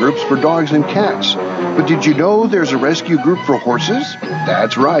rescue groups for dogs and cats. But did you know there's a rescue group for horses?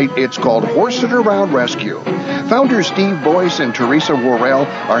 That's right, it's called Horse It Around Rescue. Founders Steve Boyce and Teresa Worrell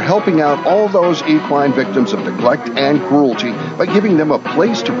are helping out all those equine victims of neglect and cruelty by giving them a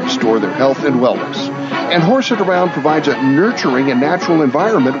place to restore their health and wellness. And Horse It Around provides a nurturing and natural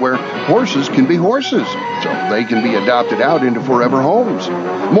environment where horses can be horses, so they can be adopted out into forever homes.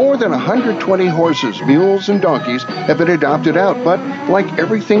 More than 120 horses, mules, and donkeys have been adopted out, but like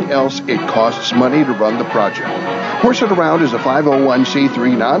everything else, it costs money to run the project. Horse It Around is a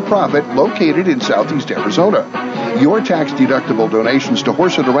 501c3 nonprofit located in southeast Arizona. Your tax-deductible donations to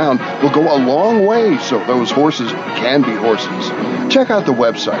Horse It Around will go a long way so those horses can be horses. Check out the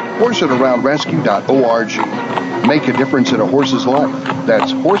website, horseitaroundrescue.org. Make a difference in a horse's life.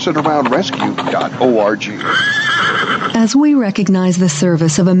 That's horseitaroundrescue.org. As we recognize the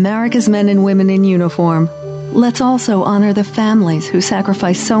service of America's men and women in uniform, let's also honor the families who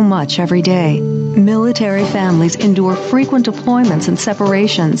sacrifice so much every day. Military families endure frequent deployments and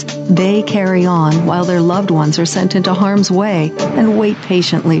separations. They carry on while their loved ones are sent into harm's way and wait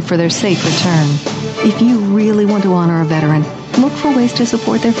patiently for their safe return. If you really want to honor a veteran, look for ways to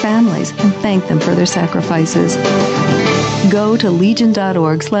support their families and thank them for their sacrifices. Go to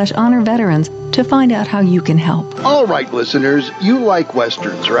legion.org/honor veterans to find out how you can help. All right, listeners, you like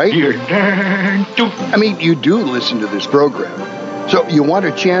Westerns, right? You do listen to this program. So you want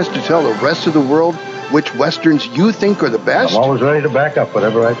a chance to tell the rest of the world which Westerns you think are the best? I'm always ready to back up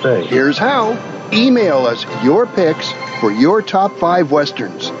whatever I say. Here's how. Email us your picks for your top 5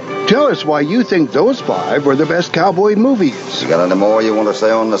 Westerns. Tell us why you think those 5 are the best cowboy movies. You got any more you want to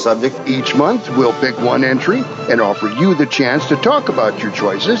say on the subject? Each month, we'll pick one entry and offer you the chance to talk about your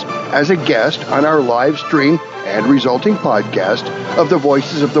choices as a guest on our live stream and resulting podcast of the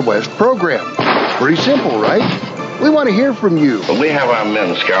Voices of the West program. Pretty simple, right? We want to hear from you. But we have our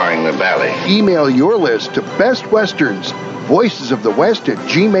men scouring the valley. Email your list to Best Westerns,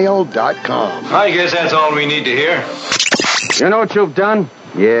 voicesofthewest@gmail.com. I guess that's all we need to hear. You know what you've done?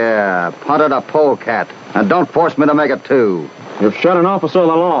 Yeah, punted a polecat. And don't force me to make it 2. You've shut an officer of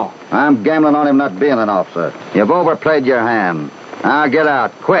the law. I'm gambling on him not being an officer. You've overplayed your hand. Now get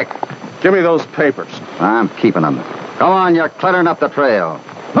out, quick. Give me those papers. I'm keeping them. Come on, you're cluttering up the trail.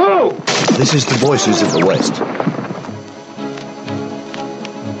 Move! This is the Voices of the West.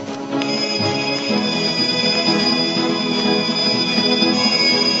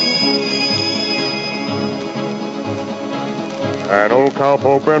 An old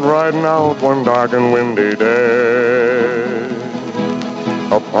cowpoke went riding out one dark and windy day.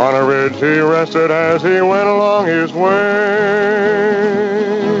 Upon a ridge he rested as he went along his way.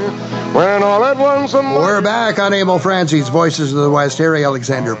 When all at once We're back on Emil Francie's Voices of the West. Harry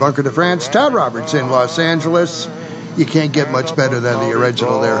Alexander, Bunker de France, Todd Roberts in Los Angeles. you can't get much better than the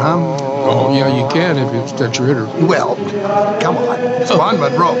original there, huh? Oh, yeah, you can if it's Tex Ritter. Well, come on. It's Von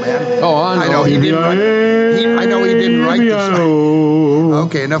Monroe, man. Oh, I know. I know he didn't write the song.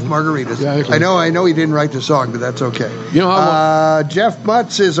 Okay, enough margaritas. Exactly. I know he didn't write the song, but that's okay. You know, Jeff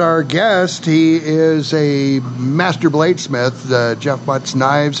Mutz is our guest. He is a master bladesmith. Jeff Mutz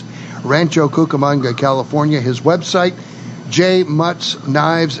Knives, Rancho Cucamonga, California. His website,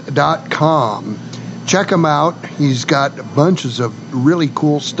 jmutsknives.com. Check him out. He's got bunches of really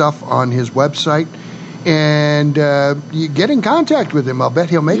cool stuff on his website. And you get in contact with him. I'll bet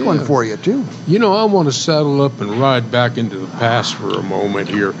he'll make one for you, too. You know, I want to saddle up and ride back into the past for a moment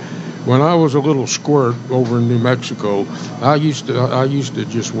here. When I was a little squirt over in New Mexico, I used to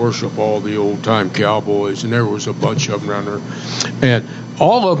just worship all the old-time cowboys, and there was a bunch of them around there. And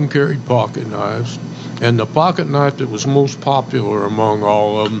all of them carried pocket knives. And the pocket knife that was most popular among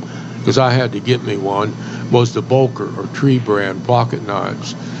all of them, because I had to get me one, was the Boker or Tree brand pocket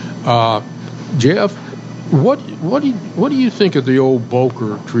knives. Jeff, what do you think of the old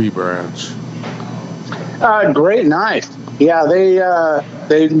Boker Tree brands? Great knife. Yeah,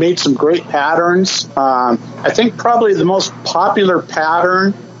 they made some great patterns. I think probably the most popular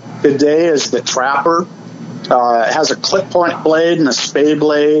pattern today is the Trapper. It has a clip point blade and a spade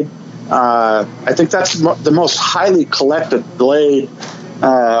blade. I think that's the most highly collected blade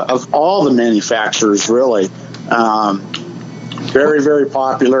of all the manufacturers, really. Very, very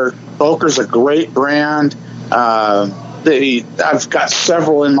popular. Boker's a great brand. I've got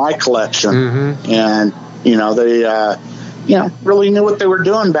several in my collection, and they really knew what they were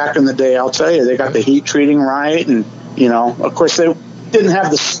doing back in the day. I'll tell you, they got the heat treating right, and of course they didn't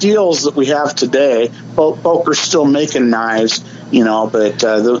have the steels that we have today. Boker's still making knives, but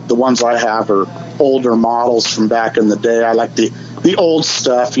the ones I have are older models from back in the day. I like the old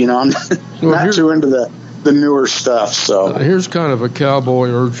stuff, I'm not too into the newer stuff. So here's kind of a cowboy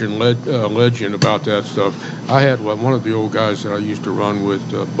urchin legend about that stuff. I had one of the old guys that I used to run with,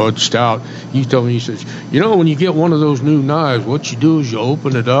 Bud Stout. He told me, he says, when you get one of those new knives, what you do is you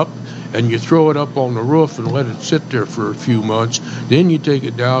open it up and you throw it up on the roof and let it sit there for a few months. Then you take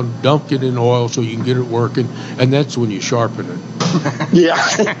it down, dunk it in oil so you can get it working, and that's when you sharpen it. Yeah.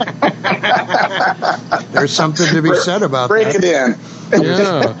 There's something to be said about Break that. it in.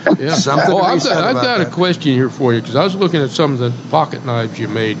 Yeah. Something to be said I've about got that. a question here for you, because I was looking at some of the pocket knives you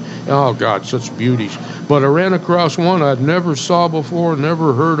made. Oh, God, such beauties. But I ran across one I'd never saw before,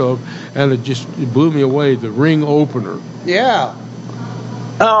 never heard of, and it blew me away, the ring opener. Yeah.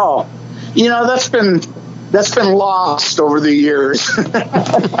 Oh, that's been lost over the years.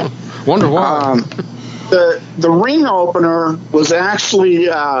 Wonder why. The ring opener was actually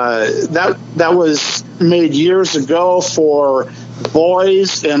that was made years ago for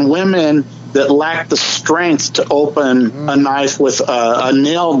boys and women that lacked the strength to open a knife with a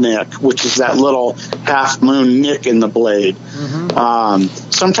nail nick, which is that little half moon nick in the blade.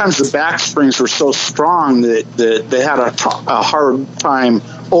 Sometimes the back springs were so strong that they had a hard time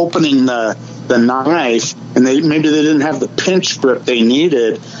opening the knife, and maybe they didn't have the pinch grip they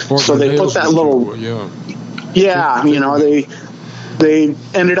needed, so they put that little they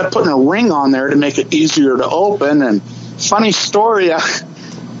ended up putting a ring on there to make it easier to open. And funny story, I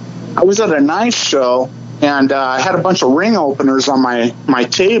was at a knife show, and I had a bunch of ring openers on my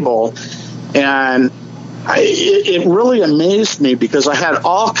table, and it really amazed me, because I had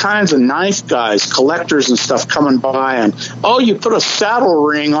all kinds of knife guys, collectors and stuff, coming by, and you put a saddle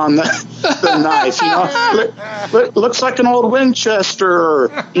ring on the knife, looks like an old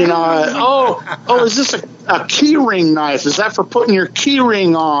Winchester, is this a key ring knife? Is that for putting your key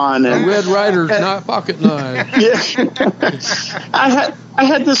ring on? And Red Ryder's not pocket knife. Yeah. I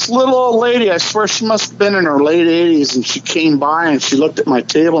had this little old lady, I swear she must have been in her late 80s, and she came by and she looked at my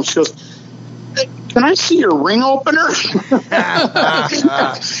table and she goes, "Can I see your ring opener?"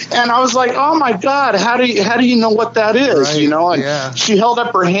 And I was like, "Oh my God, how do you know what that is?" Right, And she held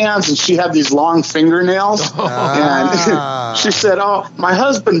up her hands, and she had these long fingernails, and she said, "Oh, my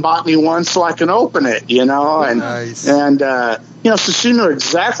husband bought me one so I can open it," Nice. so she knew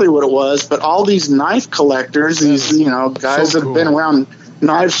exactly what it was. But all these knife collectors, these guys that have been around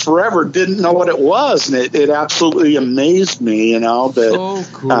knives forever, didn't know what it was, and it absolutely amazed me. But so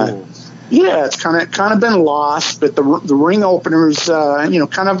cool. yeah, it's kind of been lost, but the ring opener is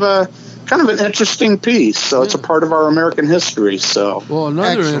kind of an interesting piece. So it's a part of our American history. So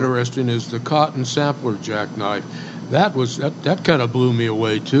another interesting is the cotton sampler jackknife. That kind of blew me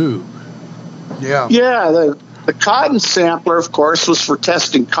away too. Yeah. Yeah, the cotton sampler, of course, was for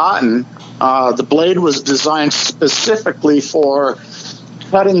testing cotton. The blade was designed specifically for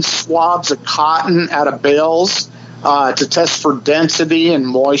cutting swabs of cotton out of bales. to test for density and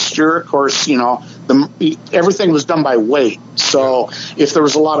moisture. Of course, everything was done by weight. So if there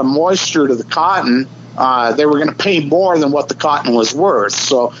was a lot of moisture to the cotton, they were going to pay more than what the cotton was worth.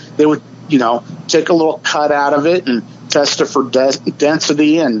 So they would, take a little cut out of it and test it for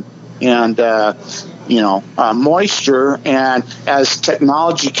density and moisture. And as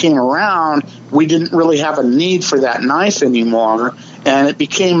technology came around, we didn't really have a need for that knife anymore, and it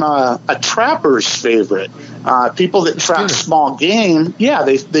became a trapper's favorite. People that trap small game,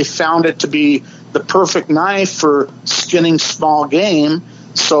 they found it to be the perfect knife for skinning small game,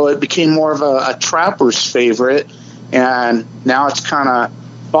 so it became more of a trapper's favorite, and now it's kind of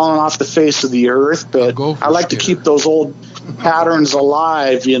fallen off the face of the earth. But I like to keep those old patterns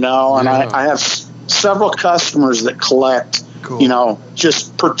alive, and I have several customers that collect,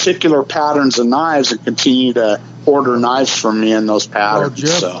 just particular patterns of knives and continue to order knives from me in those patterns.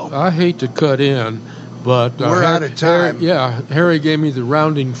 Well, Jeff, I hate to cut in, but we're out of time. Harry gave me the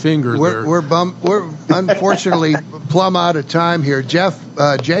rounding finger there. We're unfortunately plumb out of time here. Jeff,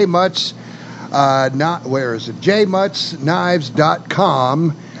 J Mutz, where is it?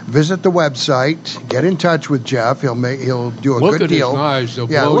 jmutsknives.com. Visit the website. Get in touch with Jeff. He'll do a good deal. Look at his knives.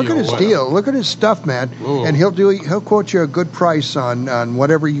 Look at his deal. Look at his stuff, man. Whoa. And he'll quote you a good price on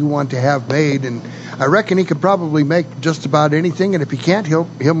whatever you want to have made. And I reckon he could probably make just about anything. And if he can't, he'll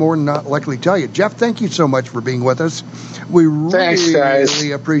more than not likely tell you. Jeff, thank you so much for being with us. We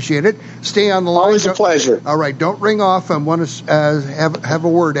really appreciate it. Stay on the line. Always a pleasure. All right, don't ring off. I want to have a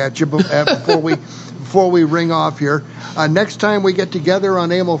word at you before we ring off here. Next time we get together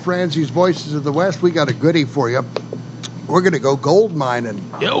on Emil Franzi's Voices of the West, we got a goodie for you. We're going to go gold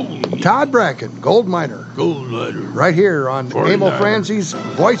mining. Todd Bracken, gold miner. Right here on Emil Franzi's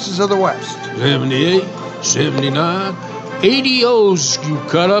Voices of the West. 78, 79, 80 O's, you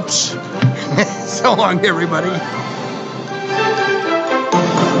cut-ups. So long, everybody.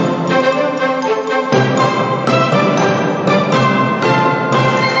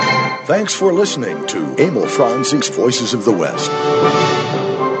 Thanks for listening to Emil Franzi's Voices of the West.